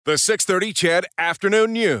The 6:30 CHED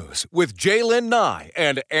Afternoon News with Jaylen Nye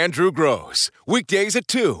and Andrew Gross. Weekdays at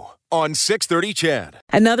 2 on 6:30 CHED.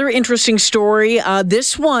 Another interesting story,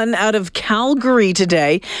 this one out of Calgary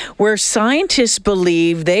today, where scientists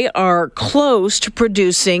believe they are close to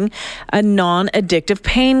producing a non-addictive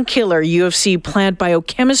painkiller. U of C plant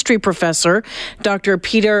biochemistry professor Dr.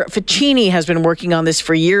 Peter Ficini has been working on this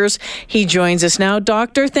for years. He joins us now.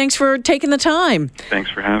 Doctor, thanks for taking the time. Thanks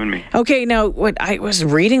for having me. Okay, now, I was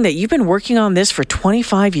reading that you've been working on this for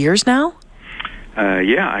 25 years now?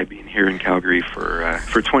 Yeah, I've been here in Calgary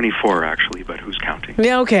for 24, actually, but who's counting?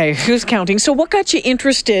 Yeah, okay, who's counting? So what got you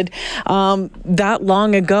interested that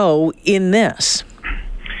long ago in this?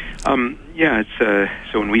 So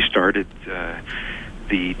when we started,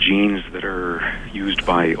 the genes that are used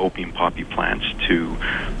by opium poppy plants to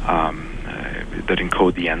that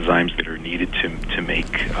encode the enzymes that are needed to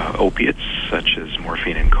make opiates, such as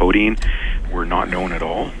morphine and codeine, were not known at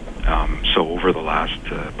all. So over the last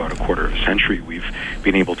about a quarter of a century, we've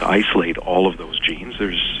been able to isolate all of those genes.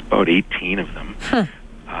 There's about 18 of them.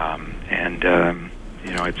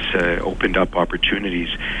 It's opened up opportunities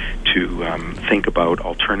to think about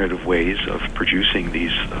alternative ways of producing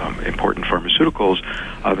these important pharmaceuticals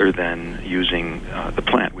other than using the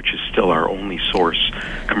plant, which is still our only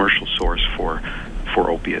commercial source for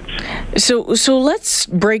opiates. So let's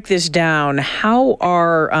break this down. How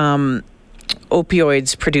are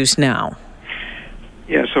opioids produced now?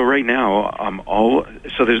 Yeah, so right now,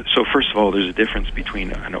 first of all, there's a difference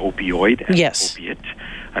between an opioid and an opiate.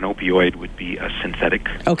 An opioid would be a synthetic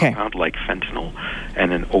compound like fentanyl,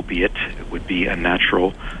 and an opiate would be a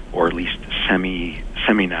natural, or at least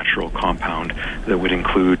semi-natural compound that would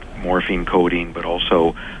include morphine, codeine, but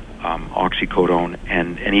also oxycodone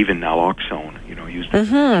and even naloxone, used as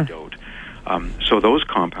an antidote. So those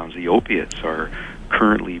compounds, the opiates, are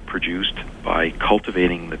currently produced by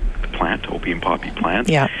cultivating the plant, opium poppy plant.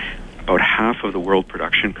 Yeah. About half of the world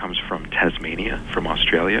production comes from Tasmania, from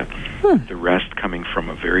Australia. The rest coming from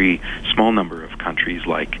a very small number of countries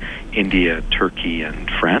like India, Turkey, and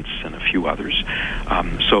France, and a few others.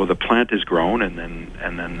 So the plant is grown, and then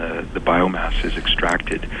the biomass is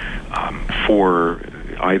extracted for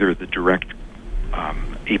either the direct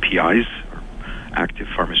APIs, active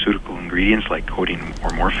pharmaceutical ingredients like codeine or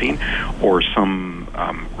morphine, or some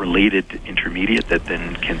related intermediate that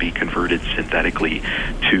then can be converted synthetically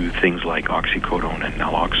to things like oxycodone and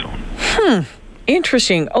naloxone.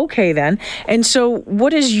 Interesting. Okay, then. And so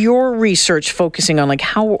what is your research focusing on? Like,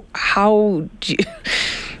 how do you...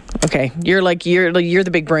 Okay, you're the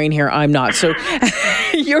big brain here. I'm not. So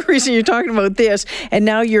your reason you're talking about this, and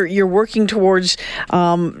now you're working towards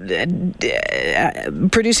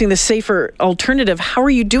producing the safer alternative. How are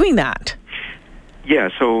you doing that? Yeah.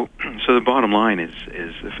 So the bottom line is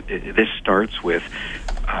this starts with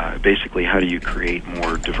basically how do you create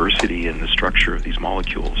more diversity in the structure of these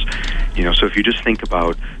molecules? So if you just think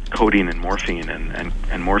about codeine and morphine,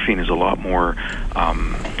 and morphine is a lot more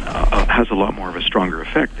has a lot more of a stronger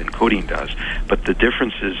effect than codeine does, but the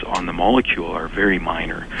differences on the molecule are very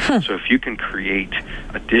minor. So if you can create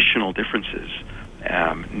additional differences,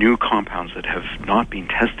 new compounds that have not been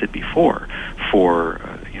tested before for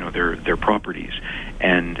their properties,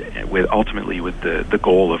 and ultimately with the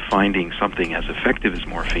goal of finding something as effective as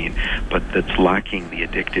morphine, but that's lacking the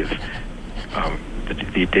addictive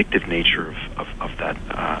nature of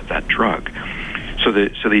that drug. So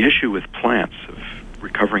the issue with plants, of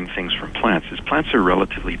recovering things from plants, is plants are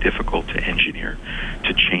relatively difficult to engineer,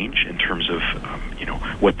 to change in terms of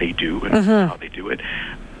what they do and how they do it.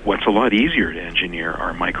 What's a lot easier to engineer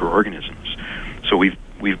are microorganisms. So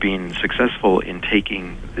we've been successful in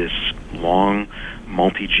taking this long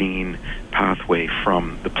multi-gene pathway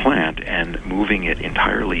from the plant and moving it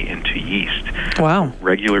entirely into yeast. Wow.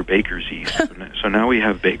 Regular baker's yeast. So now we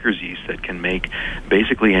have baker's yeast that can make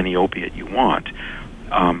basically any opiate you want.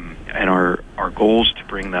 And our goals to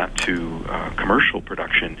bring that to commercial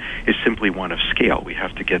production is simply one of scale. We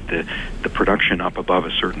have to get the production up above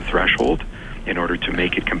a certain threshold in order to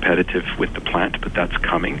make it competitive with the plant, but that's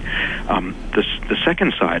coming. The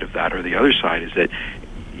second side of that, or the other side, is that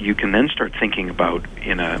you can then start thinking about,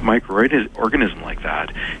 in a microorganism like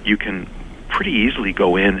that, you can pretty easily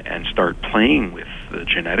go in and start playing with the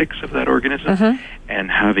genetics of that organism and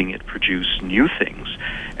having it produce new things,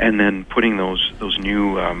 and then putting those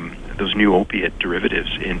new opiate derivatives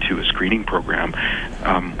into a screening program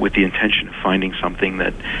with the intention of finding something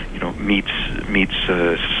that meets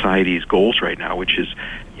society's goals right now, which is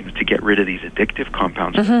to get rid of these addictive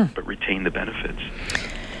compounds but retain the benefits.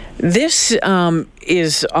 This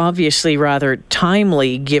is obviously rather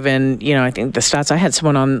timely given, I think the stats, I had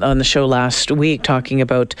someone on the show last week talking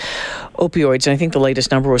about opioids, and I think the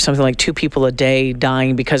latest number was something like 2 people a day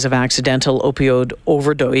dying because of accidental opioid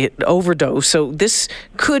overdose. So this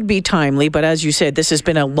could be timely, but as you said, this has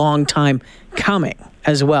been a long time coming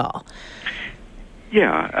as well.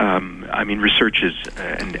 Yeah, research is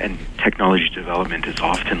and technology development is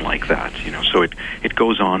often like that. So it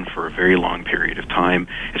goes on for a very long period of time,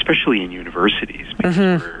 especially in universities,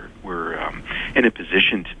 because we're in a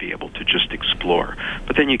position to be able to just explore.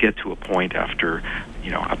 But then you get to a point after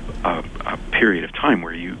a period of time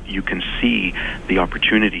where you can see the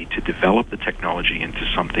opportunity to develop the technology into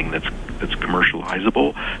something that's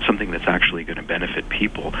commercializable, something that's actually going to benefit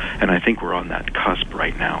people. And I think we're on that cusp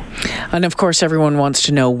right now. And of course, everyone wants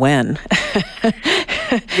to know when.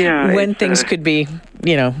 When things could be,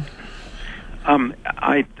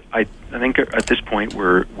 I think at this point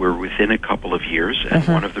we're within a couple of years, and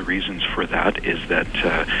one of the reasons for that is that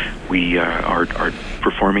we are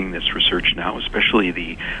performing this research now, especially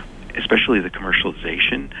the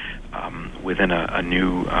commercialization within a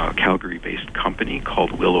new Calgary-based company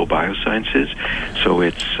called Willow Biosciences. So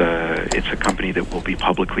it's a company that will be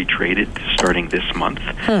publicly traded starting this month.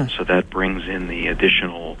 So that brings in the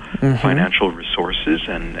additional financial resources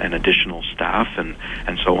and additional staff and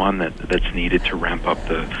so on that's needed to ramp up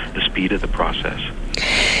the speed of the process.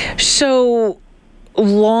 So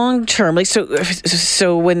long term,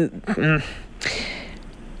 so when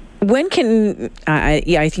can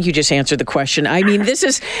I think you just answered the question. I mean,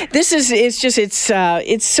 it's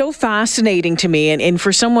so fascinating to me, and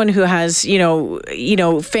for someone who has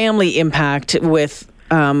family impact with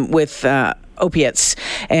opiates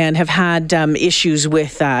and have had issues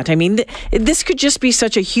with that. I mean, this could just be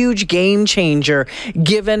such a huge game changer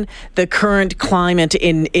given the current climate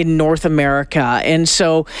in North America. And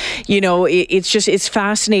so, it's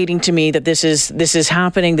fascinating to me that this is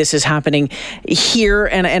happening. This is happening here,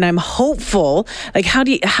 and I'm hopeful. Like, how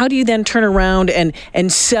do you then turn around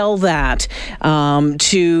and sell that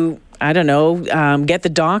to, I don't know, get the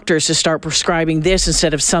doctors to start prescribing this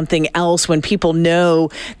instead of something else when people know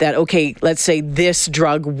that, okay, let's say this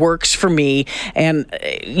drug works for me and,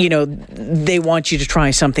 they want you to try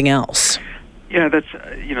something else. Yeah, that's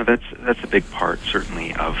a big part,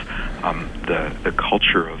 certainly, of the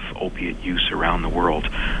culture of opiate use around the world.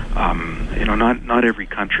 Not every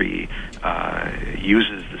country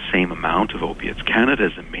uses the same amount of opiates. Canada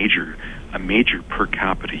is a major per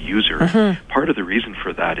capita user. Part of the reason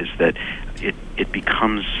for that is that it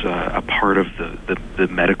becomes a part of the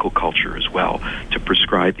medical culture as well to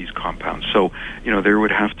prescribe these compounds. So there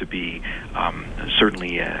would have to be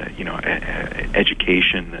certainly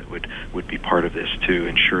education that would be part of this to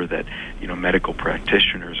ensure that medical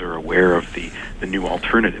practitioners are aware of the new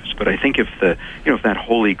alternatives. But I think if that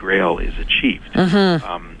holy grail is achieved,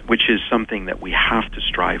 which is something that we have to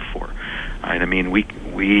strive for. Right? I mean, we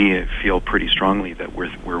feel pretty strongly that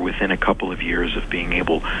we're within a couple of years of being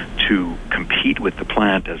able to compete with the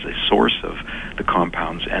plant as a source of the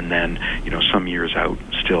compounds, and then some years out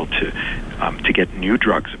still to get new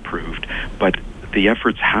drugs approved. But the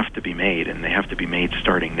efforts have to be made, and they have to be made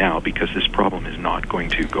starting now, because this problem is not going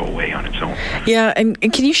to go away on its own. Yeah, and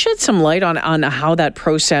can you shed some light on how that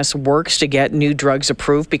process works to get new drugs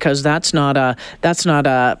approved? Because that's not a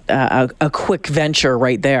quick venture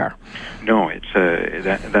right there. No, it's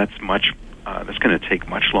that's going to take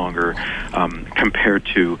much longer compared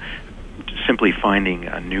to simply finding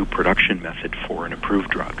a new production method for an approved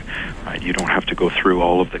drug. Right? You don't have to go through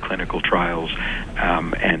all of the clinical trials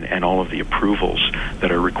and all of the approvals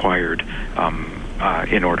that are required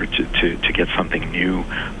in order to get something new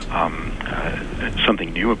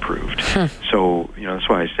approved. So that's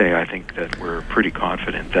why I say I think that we're pretty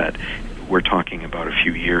confident that we're talking about a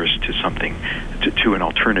few years to an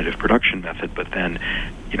alternative production method, but then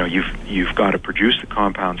you've got to produce the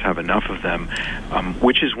compounds, have enough of them,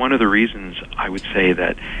 which is one of the reasons I would say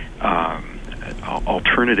that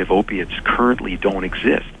alternative opiates currently don't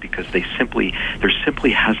exist, because there simply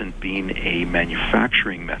hasn't been a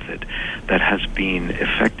manufacturing method that has been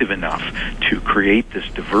effective enough to create this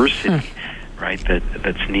diversity. Right,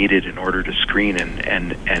 that's needed in order to screen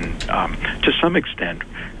and to some extent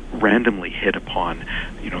randomly hit upon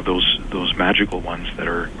those magical ones that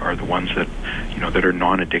are the ones that that are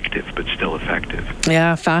non-addictive but still effective.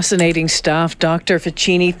 Yeah, fascinating stuff, Dr.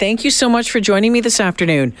 Ficini. Thank you so much for joining me this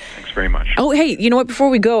afternoon. Thanks very much. Oh, hey, you know what? Before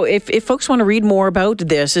we go, if folks want to read more about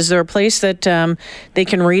this, is there a place that they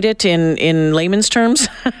can read it in layman's terms?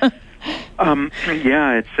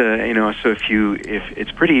 Yeah, it's so if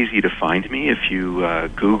it's pretty easy to find me if you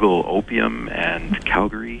Google opium and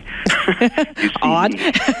Calgary. You see Odd.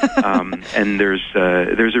 me. And there's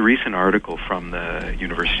a recent article from the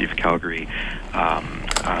University of Calgary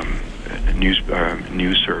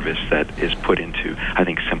news service that is put into, I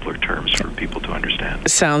think, simpler terms for people to understand.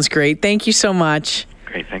 Sounds great. Thank you so much.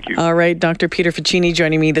 Great, thank you. All right, Dr. Peter Ficini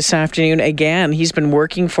joining me this afternoon again. He's been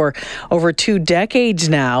working for over 2 decades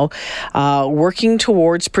now, working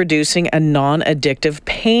towards producing a non-addictive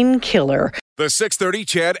painkiller. The 6:30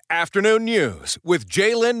 CHED Afternoon News with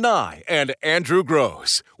Jaylen Nye and Andrew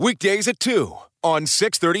Gross. Weekdays at 2 on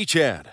 6:30 CHED.